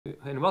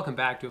and welcome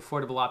back to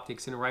Affordable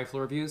Optics and Rifle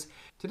Reviews.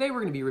 Today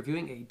we're going to be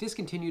reviewing a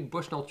discontinued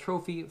Bushnell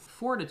Trophy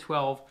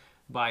 4-12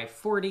 by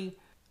 40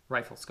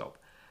 rifle scope.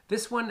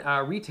 This one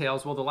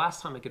retails, well, the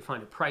last time I could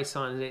find a price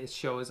on it, it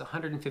shows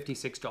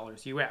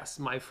 $156 US.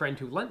 My friend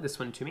who lent this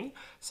one to me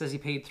says he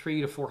paid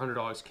 $300 to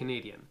 $400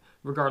 Canadian.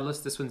 Regardless,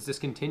 this one's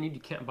discontinued.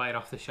 You can't buy it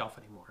off the shelf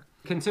anymore.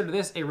 Consider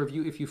this a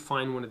review if you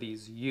find one of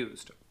these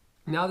used.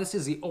 Now this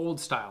is the old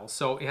style,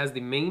 so it has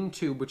the main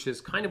tube, which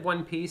is kind of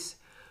one piece.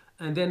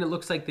 And then it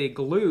looks like they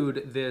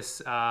glued this,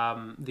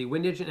 the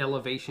windage and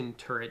elevation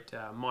turret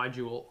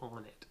module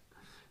on it.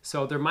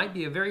 So there might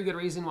be a very good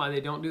reason why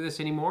they don't do this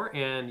anymore,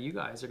 and you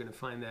guys are going to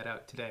find that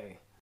out today.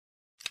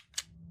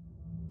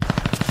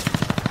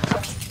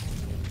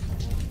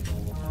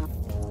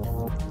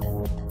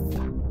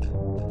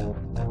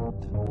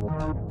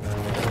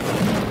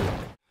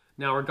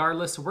 Now,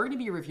 regardless, we're going to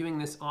be reviewing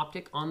this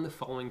optic on the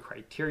following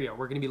criteria.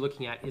 We're going to be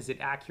looking at, is it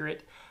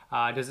accurate?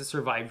 Does it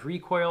survive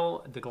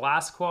recoil? The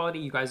glass quality.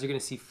 You guys are going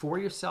to see for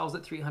yourselves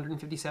at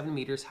 357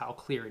 meters how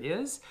clear it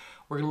is.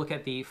 We're going to look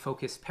at the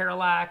focus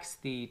parallax,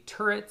 the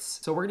turrets.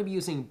 So we're going to be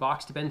using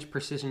box to bench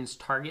precision's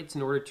targets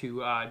in order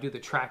to do the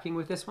tracking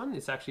with this one.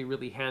 It's actually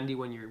really handy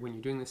when you're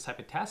doing this type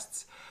of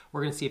tests.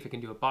 We're going to see if it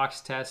can do a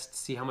box test,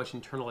 see how much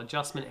internal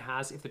adjustment it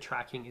has, if the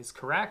tracking is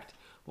correct.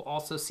 We'll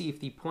also see if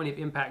the point of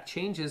impact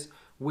changes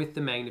with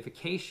the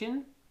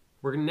magnification.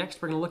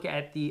 Next, we're going to look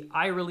at the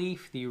eye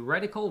relief, the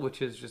reticle,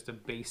 which is just a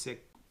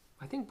basic,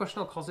 I think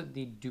Bushnell calls it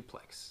the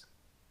duplex.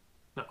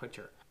 Not quite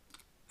sure.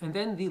 And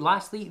then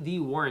lastly, the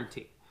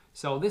warranty.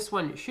 So this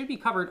one should be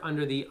covered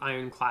under the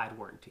Ironclad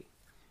warranty.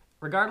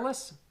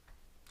 Regardless,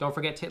 don't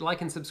forget to hit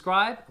like and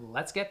subscribe.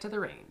 Let's get to the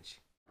range.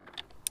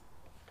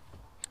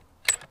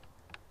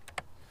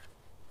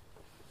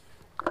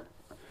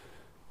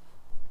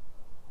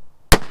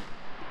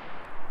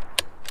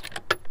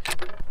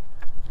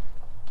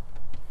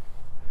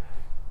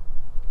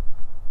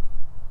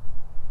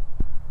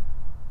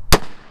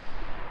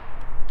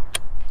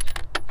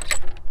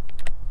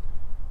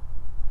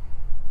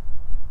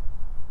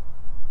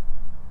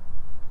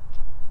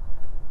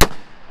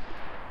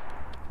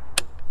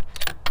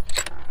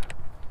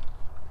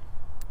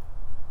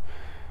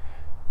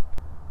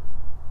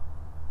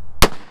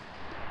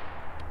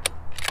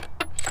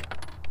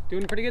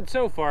 Doing pretty good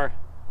so far.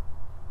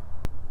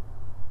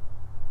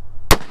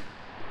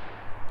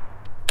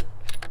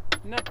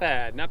 Not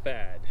bad, not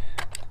bad.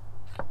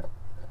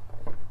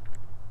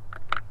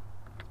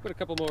 Put a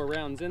couple more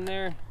rounds in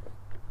there.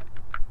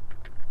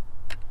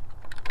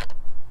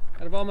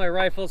 Out of all my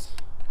rifles,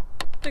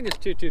 I think this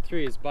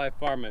 223 is by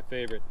far my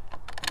favorite.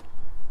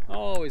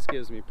 Always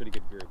gives me pretty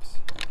good groups.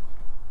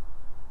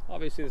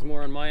 Obviously there's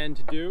more on my end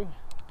to do.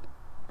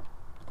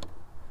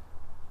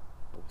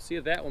 We'll see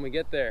that when we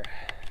get there.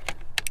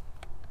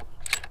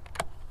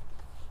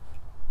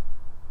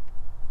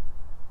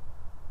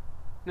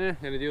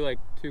 Gonna do like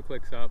 2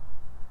 clicks up.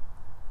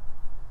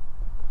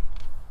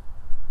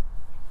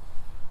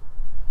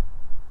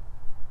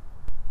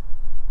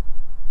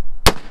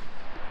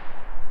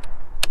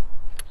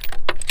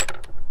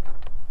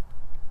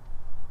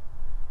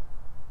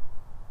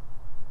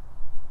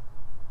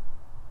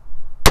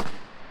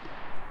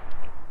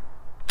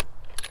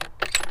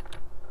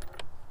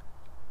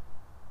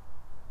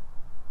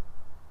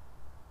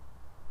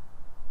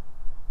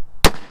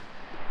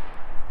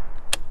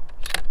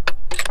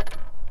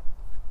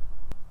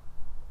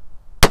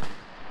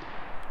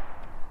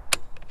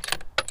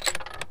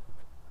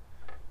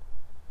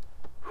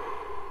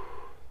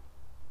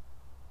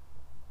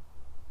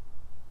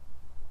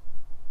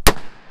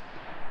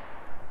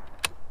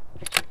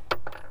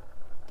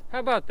 How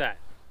about that?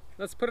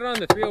 Let's put it on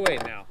the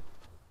 308 now.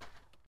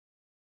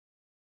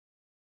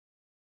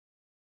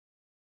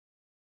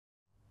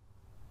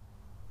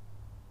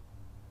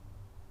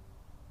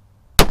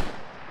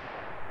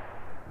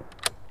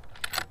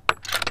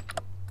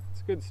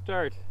 It's a good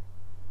start.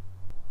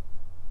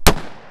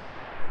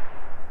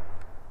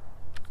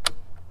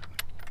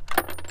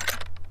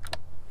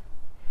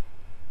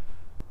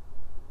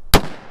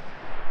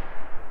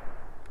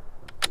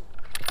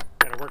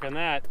 Gotta work on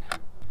that.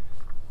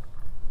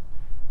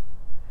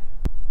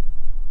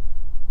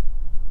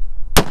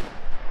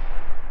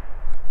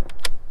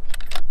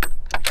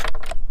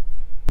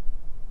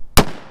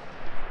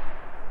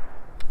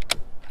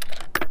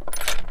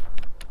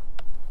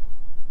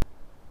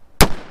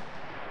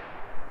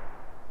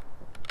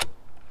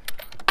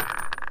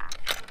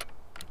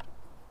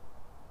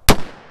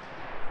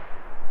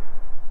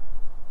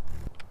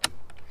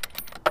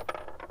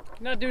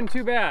 Not doing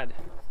too bad.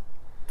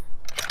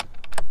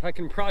 I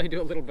can probably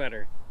do a little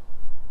better.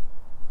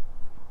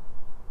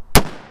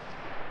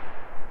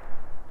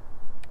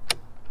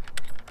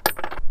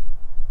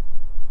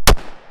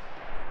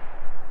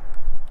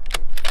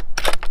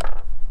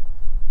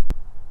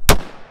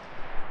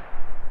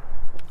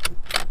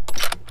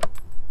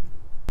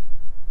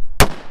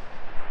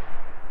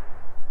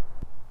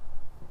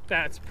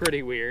 That's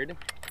pretty weird.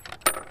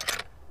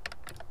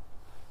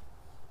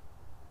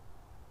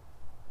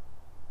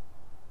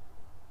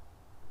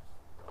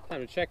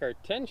 Time to check our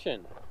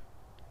tension.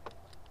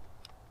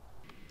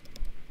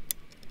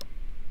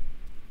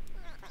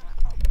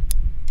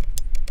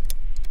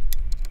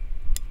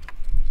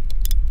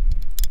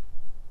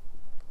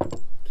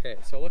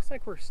 so it looks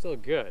like we're still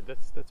good.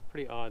 That's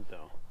pretty odd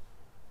though.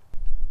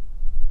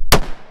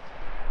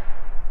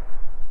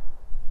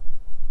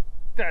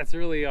 That's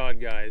really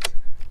odd, guys.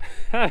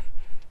 It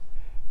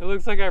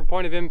looks like our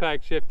point of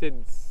impact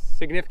shifted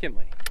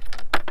significantly.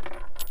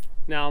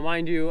 Now,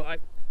 mind you,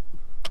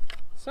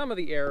 some of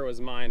the error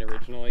was mine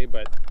originally,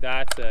 but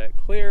that's a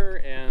clear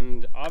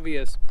and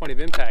obvious point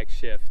of impact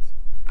shift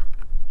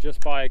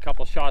just by a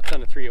couple shots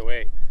on a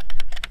 308.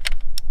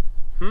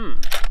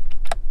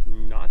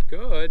 Not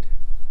good.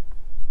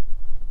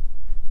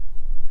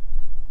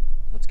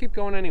 Let's keep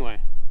going anyway.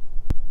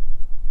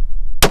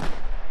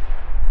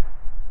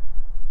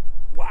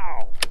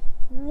 Wow,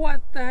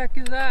 what the heck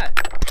is that?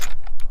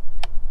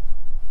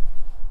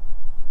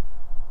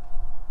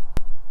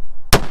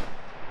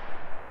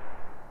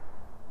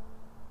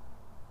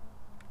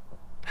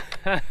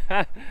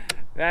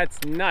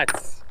 That's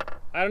nuts.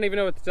 I don't even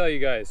know what to tell you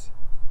guys.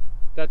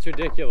 That's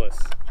ridiculous.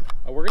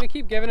 We're gonna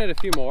keep giving it a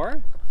few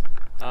more.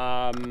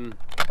 I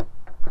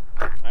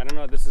don't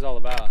know what this is all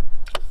about.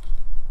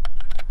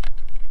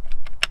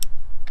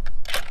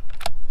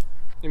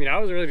 I mean, I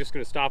was really just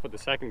gonna stop with the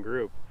second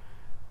group.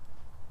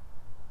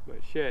 But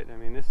shit, I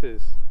mean, this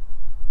is...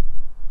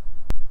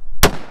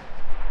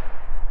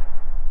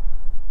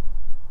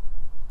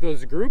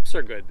 Those groups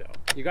are good though.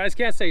 You guys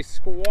can't say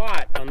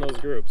squat on those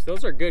groups.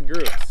 Those are good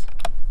groups.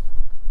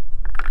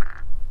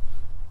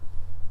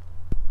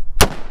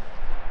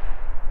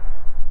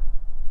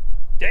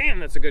 Damn,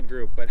 that's a good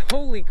group, but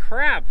holy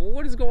crap,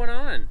 what is going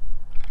on?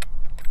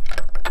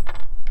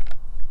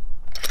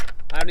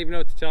 I don't even know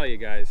what to tell you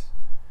guys.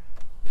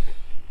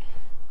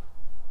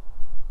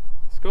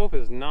 Scope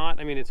is not,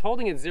 I mean, it's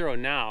holding at 0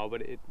 now,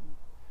 but it...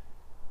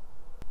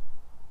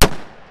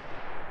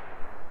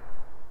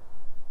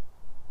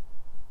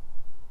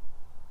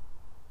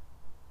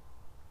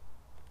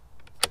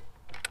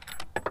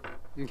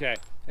 Okay,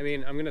 I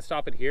mean, I'm gonna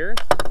stop it here,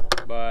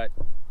 but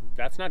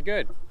that's not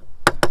good.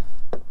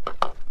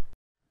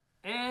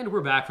 And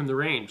we're back from the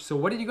range. So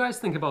what did you guys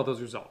think about those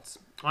results?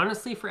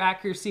 Honestly, for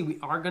accuracy, we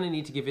are gonna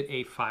need to give it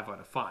a 5 out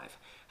of 5.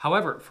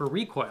 However, for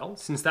recoil,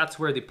 since that's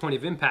where the point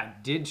of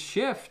impact did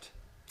shift,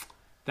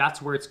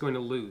 that's where it's going to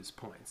lose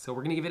points. So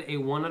we're gonna give it a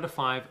 1 out of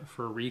 5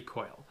 for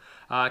recoil.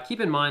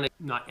 Keep in mind,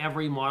 not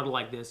every model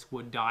like this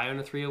would die on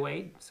a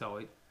 308, so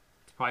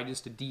it's probably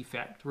just a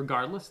defect.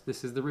 Regardless,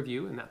 this is the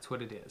review and that's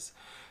what it is.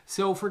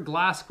 So for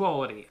glass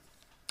quality,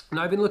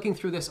 now I've been looking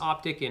through this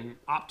optic in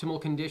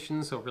optimal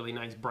conditions, so really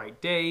nice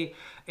bright day,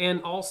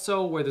 and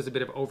also where there's a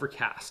bit of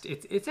overcast.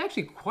 It's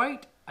actually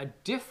quite a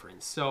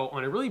difference. So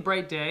on a really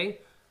bright day,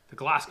 the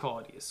glass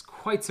quality is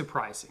quite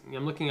surprising.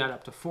 I'm looking at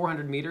up to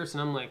 400 meters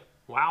and I'm like,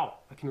 wow,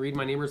 I can read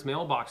my neighbor's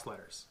mailbox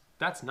letters.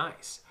 That's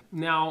nice.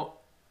 Now,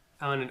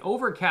 on an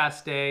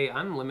overcast day,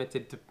 I'm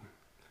limited to,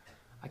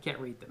 I can't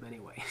read them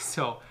anyway.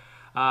 So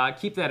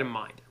keep that in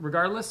mind.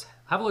 Regardless,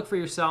 have a look for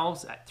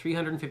yourselves at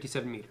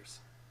 357 meters.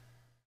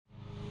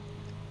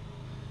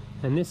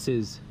 And this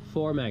is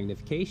for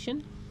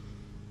magnification.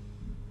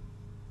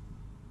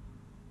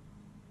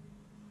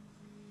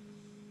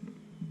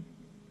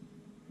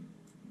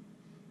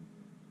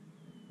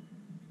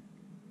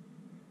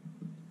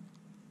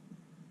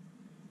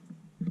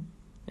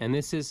 And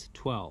this is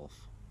 12.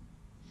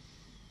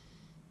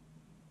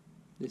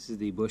 This is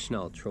the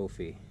Bushnell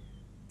Trophy.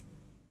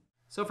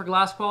 So for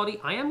glass quality,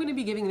 I am going to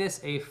be giving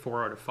this a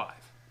 4 out of 5.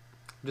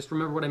 Just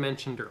remember what I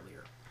mentioned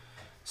earlier.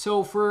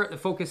 So for the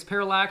focus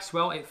parallax,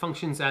 well, it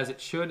functions as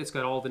it should. It's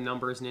got all the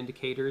numbers and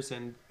indicators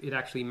and it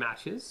actually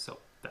matches, so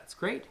that's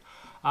great.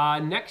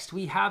 Next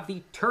we have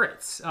the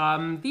turrets.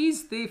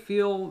 These,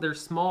 they're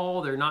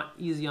small, they're not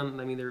easy on,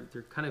 I mean,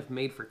 they're kind of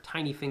made for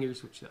tiny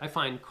fingers, which I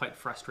find quite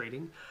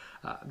frustrating.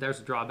 There's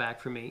a drawback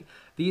for me.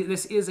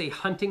 This is a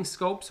hunting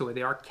scope, so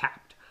they are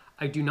capped.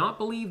 I do not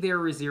believe they're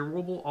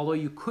reservable, although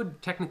you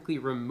could technically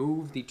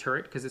remove the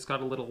turret because it's got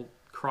a little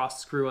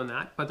cross screw on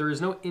that, but there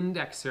is no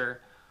indexer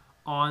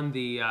on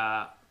the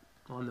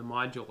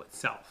module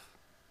itself.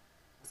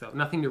 So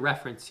nothing to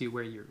reference you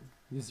where your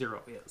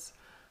 0 is.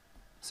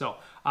 So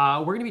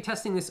we're going to be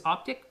testing this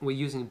optic. We're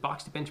using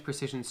box to bench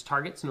precision's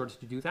targets in order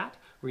to do that.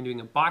 We're going to be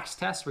doing a box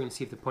test. We're going to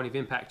see if the point of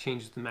impact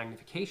changes the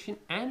magnification,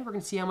 and we're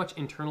going to see how much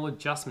internal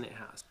adjustment it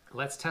has.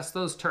 Let's test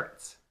those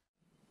turrets.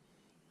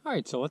 All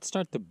right, so let's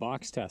start the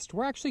box test.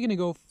 We're actually going to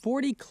go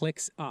 40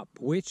 clicks up,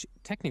 which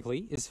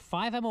technically is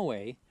 5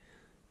 MOA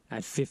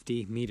at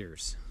 50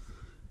 meters.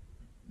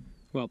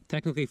 Well,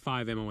 technically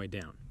 5 MOA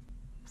down.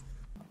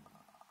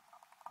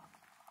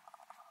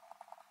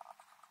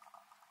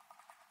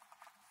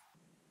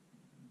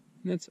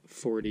 That's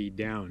 40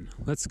 down.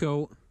 Let's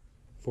go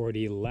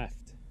 40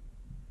 left.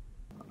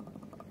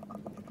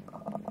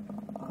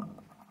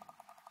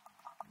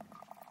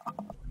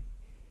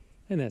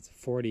 And that's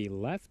 40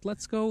 left.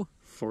 Let's go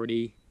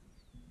 40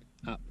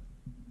 up.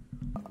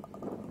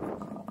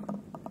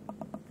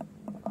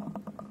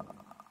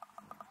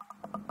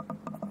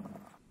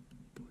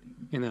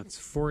 And that's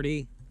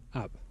 40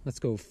 up. Let's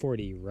go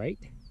 40 right.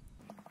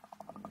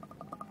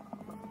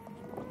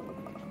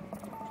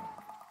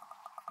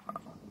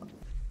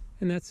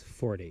 And that's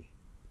 40.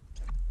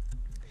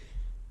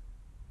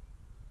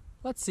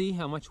 Let's see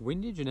how much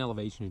windage and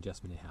elevation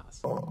adjustment it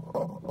has.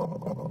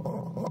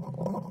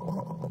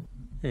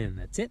 And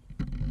that's it.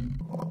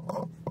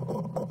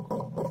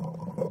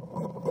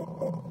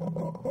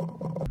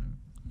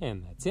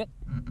 And that's it.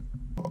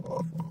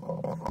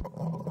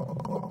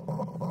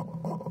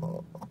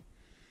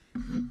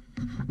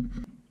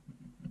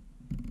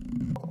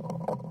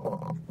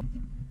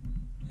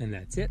 And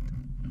that's it.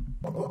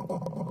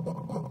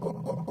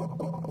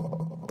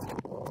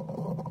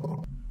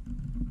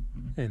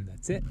 And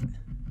that's it.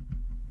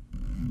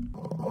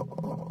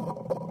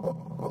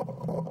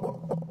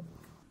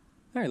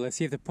 All right, let's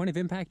see if the point of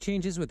impact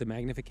changes with the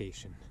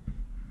magnification.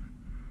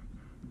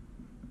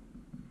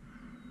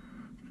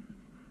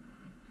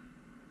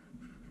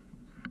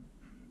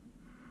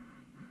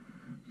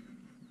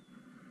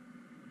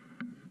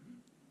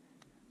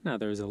 Now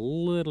there's a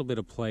little bit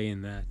of play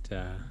in that,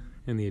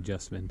 in the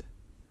adjustment.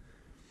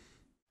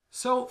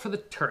 So for the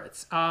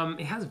turrets,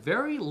 it has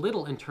very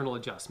little internal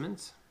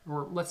adjustments,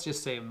 or let's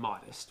just say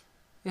modest.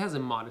 It has a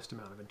modest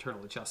amount of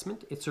internal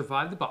adjustment. It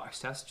survived the box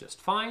test just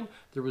fine.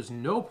 There was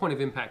no point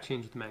of impact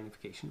change with the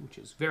magnification, which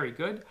is very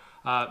good,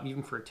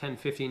 even for a 10,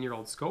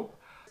 15-year-old scope.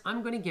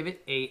 I'm going to give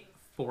it a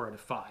 4 out of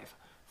 5.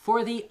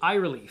 For the eye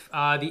relief,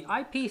 the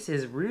eyepiece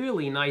is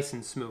really nice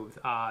and smooth.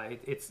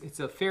 It's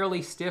a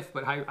fairly stiff,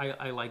 but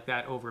I like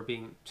that over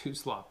being too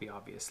sloppy,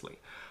 obviously.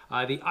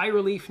 The eye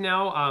relief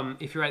now,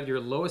 if you're at your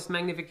lowest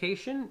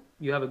magnification,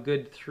 you have a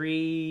good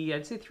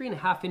I'd say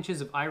 3.5 inches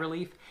of eye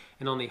relief.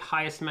 And on the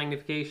highest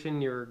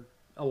magnification, you're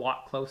a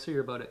lot closer.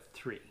 You're about at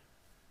 3.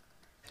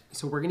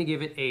 So we're going to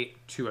give it a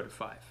 2 out of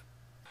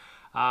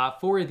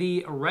 5. For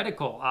the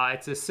reticle,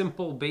 it's a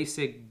simple,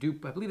 basic,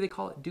 I believe they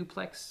call it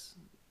duplex,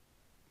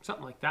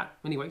 something like that.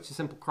 Anyway, it's a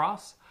simple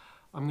cross.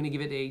 I'm going to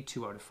give it a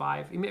 2 out of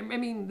 5. I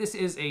mean, this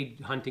is a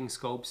hunting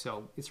scope,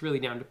 so it's really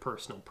down to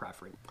personal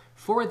preference.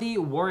 For the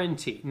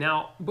warranty,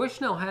 now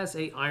Bushnell has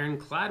a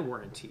Ironclad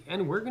warranty,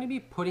 and we're going to be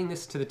putting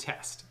this to the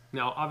test.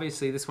 Now,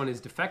 obviously, this one is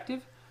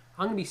defective.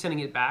 I'm going to be sending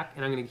it back,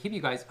 and I'm going to keep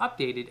you guys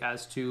updated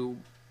as to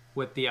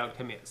what the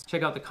outcome is.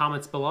 Check out the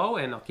comments below,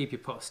 and I'll keep you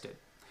posted.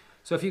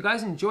 So if you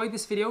guys enjoyed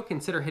this video,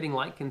 consider hitting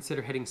like,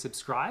 consider hitting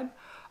subscribe.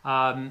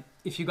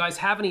 If you guys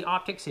have any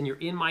optics and you're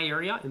in my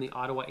area, in the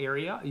Ottawa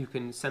area, you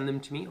can send them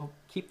to me. I'll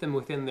keep them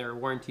within their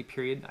warranty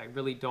period. I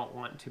really don't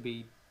want to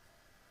be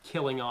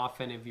killing off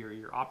any of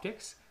your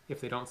optics if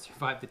they don't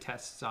survive the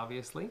tests,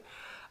 obviously.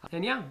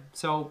 And yeah,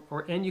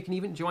 and you can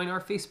even join our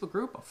Facebook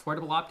group,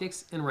 Affordable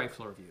Optics and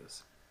Rifle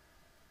Reviews.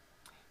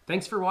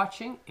 Thanks for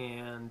watching,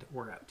 and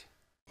we're out.